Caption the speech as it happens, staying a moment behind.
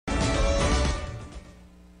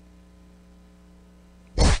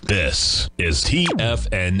This is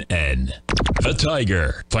TFNN, the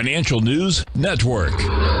Tiger Financial News Network.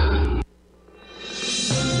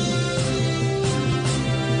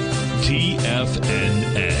 TFNN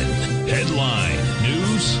Headline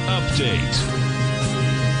News Update.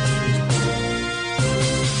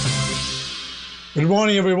 Good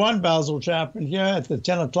morning, everyone. Basil Chapman here at the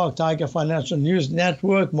 10 o'clock Tiger Financial News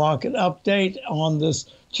Network market update on this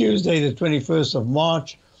Tuesday, the 21st of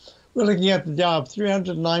March. We're looking at the Dow up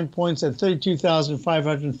 309 points at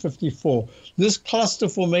 32,554. This cluster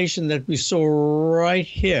formation that we saw right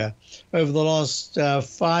here over the last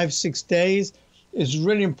 5-6 days is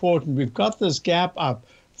really important. We've got this gap up.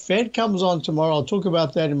 Fed comes on tomorrow. I'll talk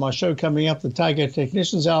about that in my show coming up, the Tiger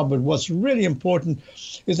Technicians Hour. But what's really important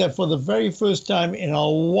is that for the very first time in a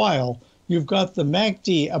while, you've got the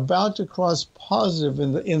MACD about to cross positive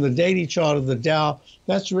in the daily chart of the Dow.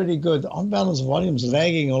 That's really good. The on-balance volume's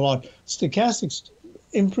lagging a lot. Stochastics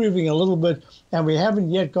improving a little bit, and we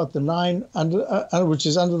haven't yet got the 9 under, which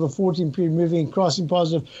is under the 14 period moving crossing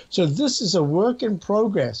positive. So this is a work in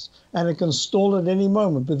progress, and it can stall at any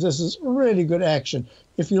moment. But this is really good action.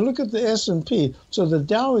 If you look at the S&P, so the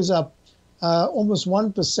Dow is up almost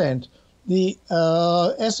 1%. The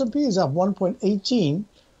S&P is up 1.18%,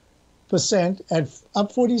 at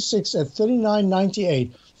up 46 at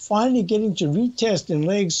 39.98. Finally getting to retest in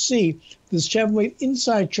leg C this Chapman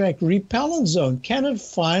inside track repellent zone. Can it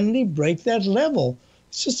finally break that level?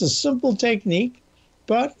 It's just a simple technique,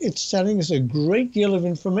 but it's telling us a great deal of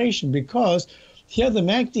information because here the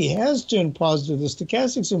MACD has turned positive. The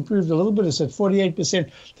stochastics improved a little bit. It's at 48%.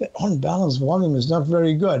 The on-balance volume is not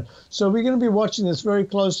very good. So we're going to be watching this very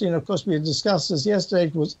closely. And, of course, we had discussed this yesterday.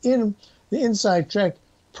 It was in the inside track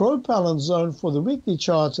propellant zone for the weekly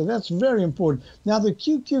chart, so that's very important. Now the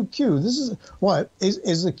QQQ, this is what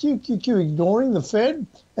is the QQQ ignoring the Fed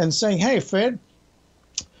and saying, hey Fed,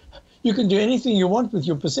 you can do anything you want with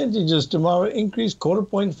your percentages tomorrow, increase 0.25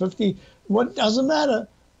 point, 50, what doesn't matter,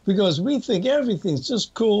 because we think everything's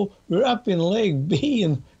just cool. We're up in leg B,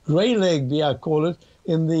 and gray leg B I call it,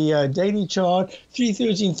 in the daily chart.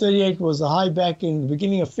 313.38 was the high back in the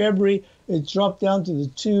beginning of February. It dropped down to the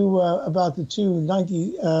about the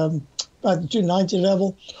 290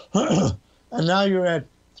 level, and now you're at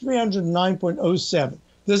 309.07.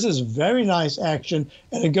 This is very nice action,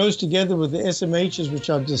 and it goes together with the SMHs, which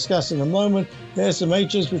I'll discuss in a moment. The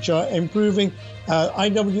SMHs, which are improving.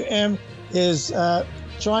 IWM is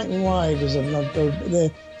trying. Why does it not go there?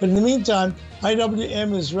 But in the meantime,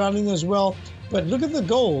 IWM is running as well. But look at the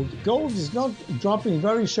gold. Gold is not dropping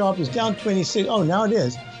very sharp. It's down 26. Oh, now it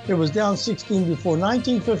is. It was down 16 before.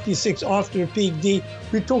 1956 after a peak D.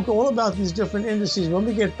 We talk all about these different indices when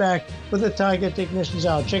we get back with the Tiger Technicians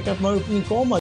Hour. Check out my opening call.